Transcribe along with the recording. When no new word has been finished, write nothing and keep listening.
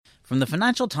From the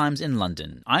Financial Times in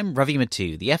London, I'm Ravi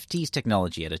Mattu, the FT's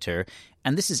technology editor,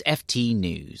 and this is FT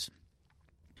News.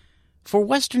 For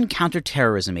Western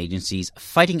counter-terrorism agencies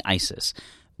fighting ISIS,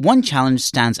 one challenge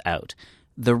stands out: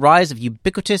 the rise of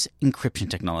ubiquitous encryption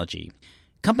technology.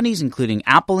 Companies including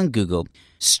Apple and Google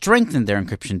strengthened their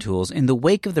encryption tools in the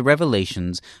wake of the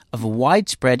revelations of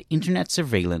widespread internet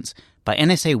surveillance by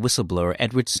NSA whistleblower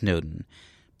Edward Snowden.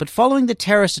 But following the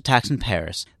terrorist attacks in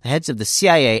Paris, the heads of the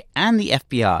CIA and the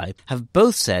FBI have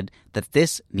both said that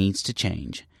this needs to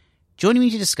change. Joining me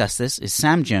to discuss this is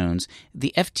Sam Jones,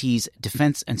 the FT's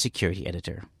defense and security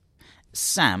editor.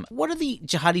 Sam, what are the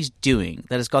jihadis doing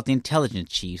that has got the intelligence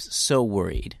chiefs so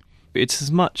worried? It's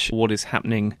as much what is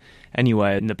happening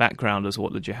anyway in the background as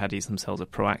what the jihadis themselves are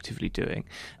proactively doing,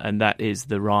 and that is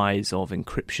the rise of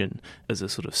encryption as a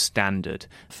sort of standard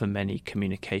for many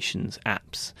communications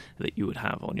apps that you would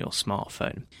have on your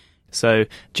smartphone. So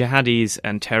jihadis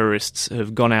and terrorists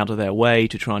have gone out of their way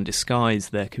to try and disguise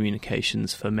their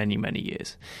communications for many, many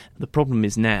years. The problem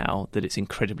is now that it's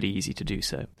incredibly easy to do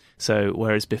so. So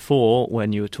whereas before,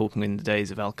 when you were talking in the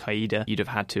days of Al-Qaeda, you'd have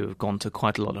had to have gone to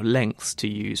quite a lot of lengths to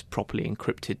use properly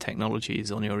encrypted technologies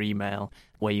on your email,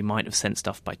 where you might have sent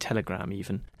stuff by telegram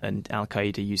even, and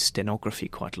Al-Qaeda used stenography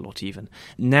quite a lot even.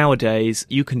 Nowadays,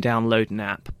 you can download an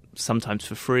app, sometimes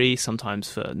for free,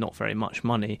 sometimes for not very much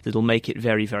money, that'll make it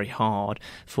very, very hard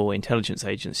for intelligence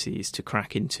agencies to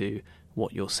crack into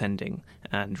what you're sending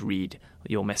and read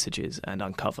your messages and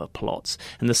uncover plots.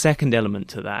 And the second element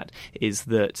to that is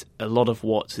that a lot of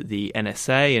what the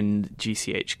NSA and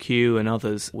GCHQ and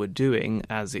others were doing,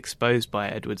 as exposed by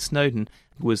Edward Snowden,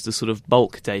 was the sort of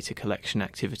bulk data collection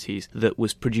activities that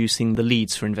was producing the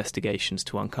leads for investigations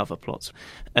to uncover plots.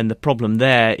 And the problem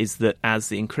there is that as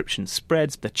the encryption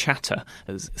spreads, the chatter,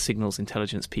 as signals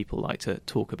intelligence people like to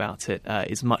talk about it,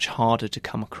 is much harder to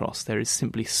come across. There is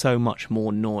simply so much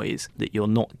more noise that you're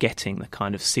not getting the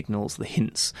kind of signals, the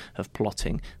hints of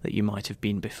plotting that you might have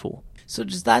been before. So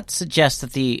does that suggest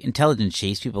that the intelligence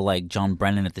chiefs, people like John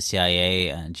Brennan at the CIA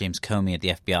and James Comey at the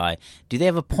FBI, do they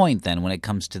have a point then when it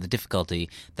comes to the difficulty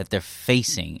that they're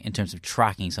facing in terms of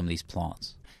tracking some of these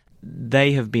plots?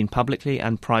 They have been publicly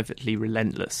and privately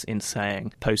relentless in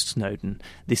saying, post-Snowden,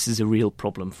 this is a real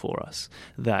problem for us,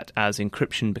 that as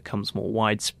encryption becomes more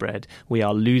widespread, we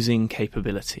are losing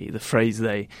capability. The phrase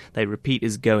they repeat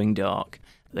is going dark.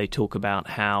 They talk about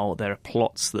how there are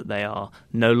plots that they are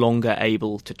no longer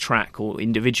able to track, or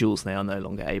individuals they are no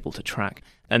longer able to track.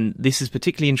 And this is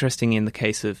particularly interesting in the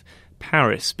case of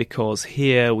Paris, because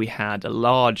here we had a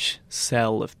large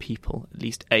cell of people, at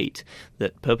least 8,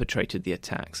 that perpetrated the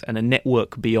attacks, and a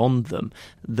network beyond them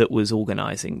that was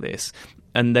organising this.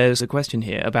 And there's a question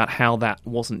here about how that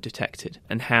wasn't detected,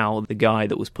 and how the guy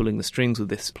that was pulling the strings with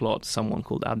this plot, someone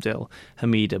called Abdel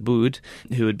Hamid Aboud,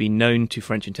 who had been known to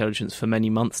French intelligence for many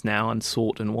months now and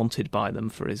sought and wanted by them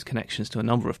for his connections to a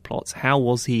number of plots, how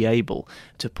was he able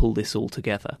to pull this all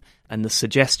together? And the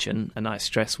suggestion, and I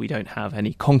stress we don't have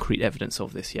any concrete evidence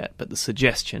of this yet, but the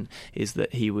suggestion is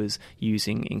that he was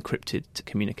using encrypted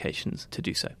communications to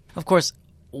do so. Of course,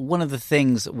 one of the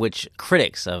things which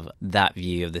critics of that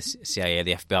view of the CIA,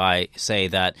 the FBI, say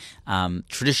that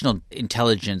traditional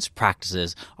intelligence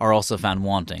practices are also found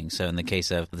wanting. So in the case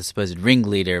of the supposed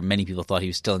ringleader, many people thought he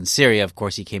was still in Syria. Of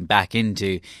course, he came back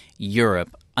into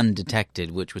Europe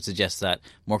undetected, which would suggest that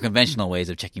more conventional ways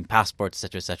of checking passports,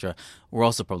 etc., were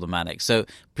also problematic. So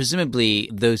presumably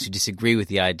those who disagree with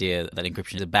the idea that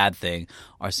encryption is a bad thing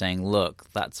are saying, look,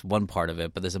 that's one part of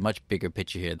it, but there's a much bigger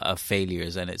picture here of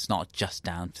failures, and it's not just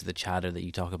down to the chatter that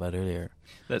you talked about earlier.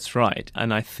 That's right.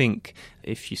 And I think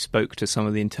if you spoke to some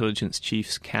of the intelligence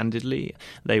chiefs candidly,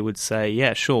 they would say,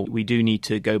 yeah, sure, we do need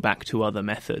to go back to other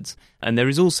methods. And there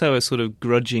is also a sort of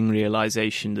grudging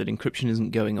realization that encryption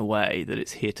isn't going away, that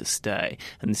it's here to stay.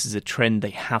 And this is a trend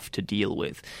they have to deal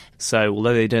with. So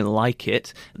although they don't like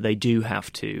it, they do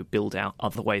have to build out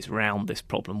other ways around this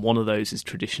problem. One of those is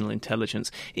traditional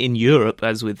intelligence. In Europe,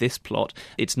 as with this plot,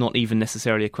 it's not even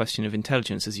necessarily a question of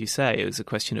intelligence, as you say. It was a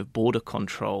question of border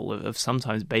control, of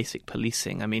sometimes basic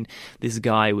policing. I mean, this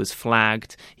guy was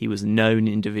flagged. He was a known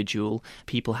individual.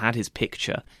 People had his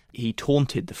picture. He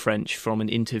taunted the French from an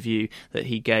interview that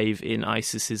he gave in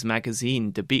ISIS's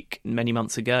magazine, De Bic, many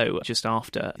months ago, just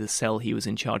after the cell he was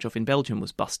in charge of in Belgium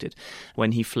was busted,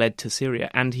 when he fled to Syria,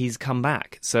 and he's come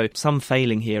back. So some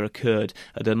failing here occurred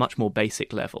at a much more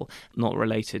basic level, not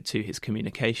related to his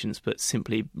communications, but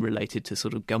simply related to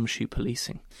sort of gumshoe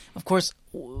policing. Of course,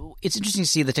 it's interesting to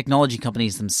see the technology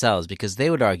companies themselves, because they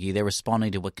would argue they're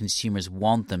responding to what consumers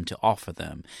want them to offer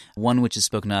them. One which is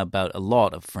spoken about a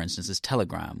lot of, for instance, is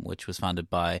Telegram, which was founded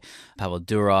by Pavel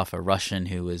Durov, a Russian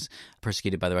who was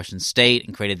persecuted by the Russian state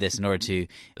and created this in order to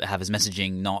have his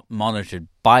messaging not monitored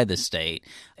by the state.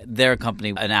 They're a company,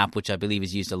 an app which I believe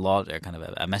is used a lot, or kind of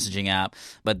a messaging app,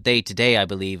 but they today, I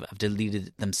believe, have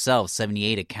deleted themselves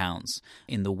 78 accounts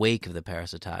in the wake of the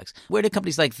Paris attacks. Where do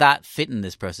companies like that fit in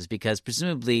this process? Because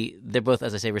presumably they're both,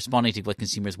 as I say, responding to what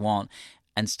consumers want,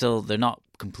 and still they're not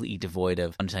completely devoid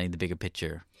of understanding the bigger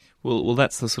picture. Well,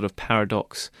 that's the sort of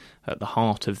paradox at the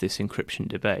heart of this encryption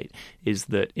debate, is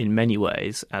that in many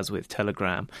ways, as with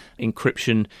Telegram,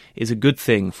 encryption is a good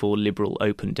thing for liberal,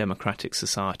 open, democratic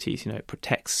societies. It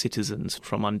protects citizens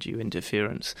from undue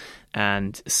interference,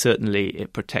 and certainly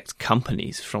it protects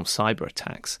companies from cyber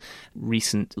attacks.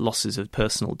 Recent losses of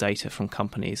personal data from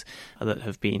companies that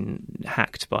have been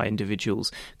hacked by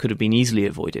individuals could have been easily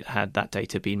avoided had that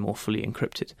data been more fully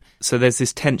encrypted. So there's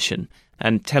this tension.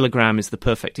 And Telegram is the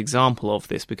perfect example of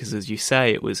this because, as you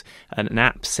say, it was an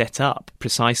app set up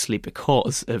precisely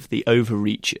because of the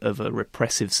overreach of a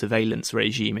repressive surveillance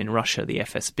regime in Russia, the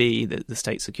FSB, the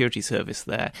state security service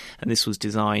there. And this was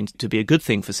designed to be a good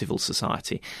thing for civil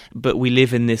society. But we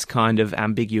live in this kind of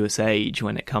ambiguous age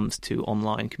when it comes to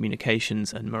online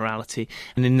communications and morality.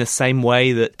 And in the same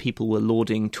way that people were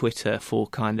lauding Twitter for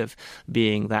kind of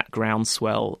being that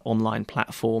groundswell online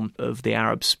platform of the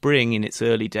Arab Spring in its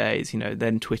early days,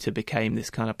 then Twitter became this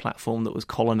kind of platform that was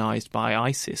colonized by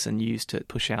ISIS and used to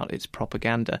push out its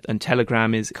propaganda. And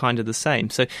Telegram is kind of the same.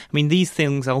 So, these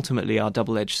things ultimately are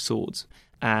double-edged swords.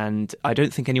 And I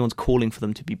don't think anyone's calling for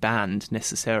them to be banned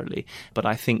necessarily, but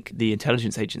I think the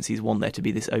intelligence agencies want there to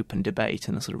be this open debate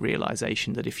and a sort of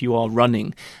realization that if you are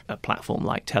running a platform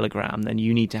like Telegram, then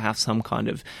you need to have some kind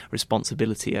of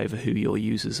responsibility over who your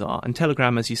users are. And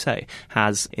Telegram, as you say,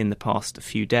 has in the past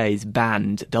few days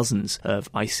banned dozens of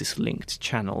ISIS-linked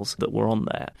channels that were on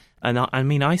there. And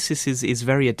ISIS is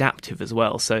very adaptive as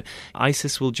well. So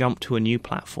ISIS will jump to a new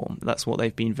platform. That's what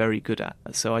they've been very good at.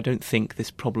 So I don't think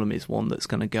this problem is one that's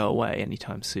going to go away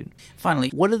anytime soon. Finally,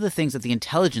 what are the things that the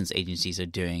intelligence agencies are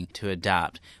doing to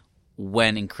adapt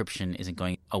when encryption isn't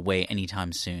going away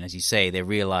anytime soon? As you say, they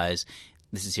realize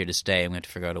this is here to stay and we have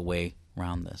to figure out a way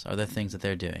around this. Are there things that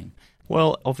they're doing?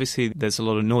 Well, obviously there's a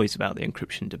lot of noise about the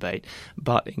encryption debate,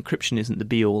 but encryption isn't the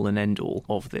be-all and end-all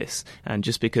of this. And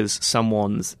just because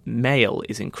someone's mail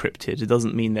is encrypted, it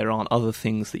doesn't mean there aren't other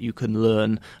things that you can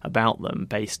learn about them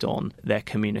based on their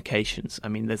communications.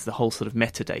 There's the whole sort of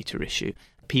metadata issue.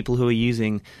 People who are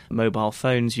using mobile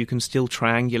phones, you can still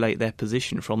triangulate their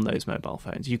position from those mobile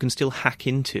phones. You can still hack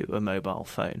into a mobile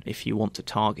phone if you want to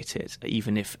target it,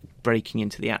 even if breaking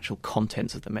into the actual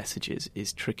contents of the messages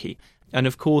is tricky. And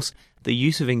of course, the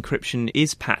use of encryption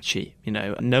is patchy.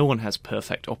 No one has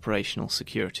perfect operational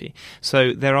security.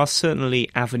 So there are certainly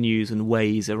avenues and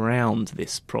ways around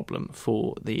this problem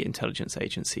for the intelligence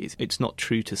agencies. It's not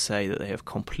true to say that they have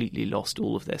completely lost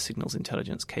all of their signals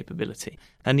intelligence capability.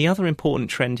 And the other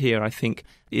important trend here, I think,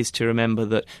 is to remember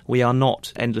that we are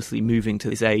not endlessly moving to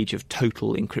this age of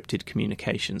total encrypted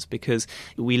communications, because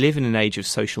we live in an age of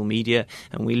social media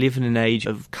and we live in an age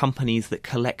of companies that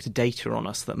collect data on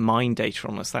us, that mine data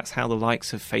on us. That's how the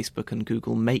likes of Facebook and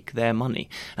Google make their money,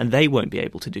 and they won't be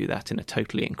able to do that in a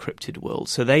totally encrypted world,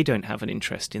 so they don't have an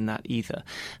interest in that either.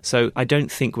 So I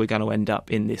don't think we're going to end up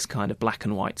in this kind of black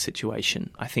and white situation.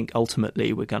 I think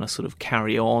ultimately we're going to sort of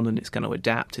carry on, and it's going to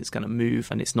adapt, it's going to move,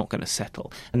 and it's not going to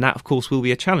settle. And that, of course, will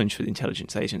be a challenge for the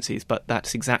intelligence agencies, but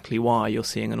that's exactly why you're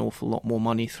seeing an awful lot more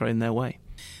money thrown their way.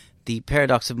 The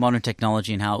paradox of modern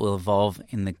technology and how it will evolve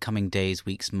in the coming days,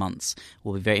 weeks, months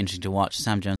will be very interesting to watch.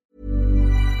 Sam Jones.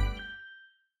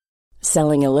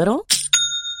 Selling a little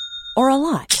or a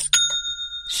lot?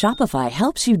 Shopify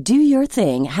helps you do your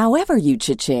thing however you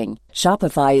cha-ching.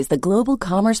 Shopify is the global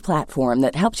commerce platform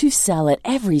that helps you sell at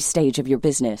every stage of your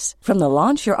business. From the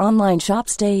launch your online shop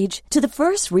stage to the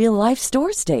first real-life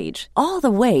store stage, all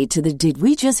the way to the did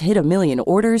we just hit a million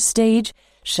orders stage.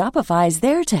 Shopify is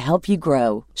there to help you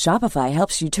grow. Shopify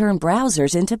helps you turn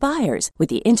browsers into buyers with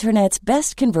the internet's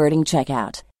best converting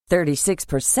checkout.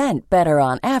 36% better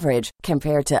on average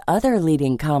compared to other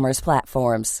leading commerce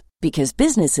platforms. Because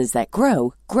businesses that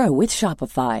grow, grow with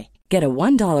Shopify. Get a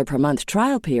 $1 per month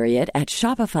trial period at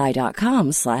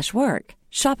shopify.com/work.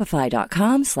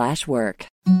 Shopify.com/work.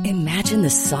 Imagine the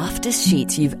softest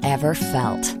sheets you've ever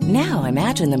felt. Now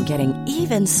imagine them getting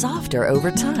even softer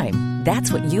over time.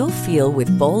 That's what you'll feel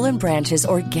with Boll & Branch's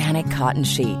organic cotton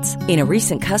sheets. In a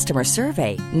recent customer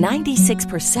survey,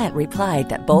 96% replied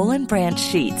that Boll & Branch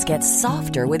sheets get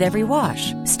softer with every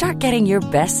wash. Start getting your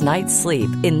best night's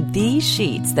sleep in these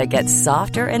sheets that get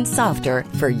softer and softer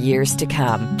for years to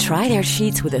come. Try their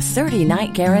sheets with a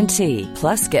 30-night guarantee.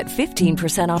 Plus, get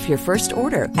 15% off your first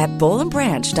order at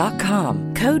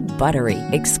bollandbranch.com. Code BUTTERY.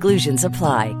 Exclusions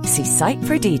apply. See site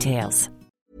for details.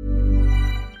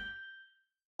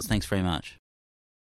 Thanks very much.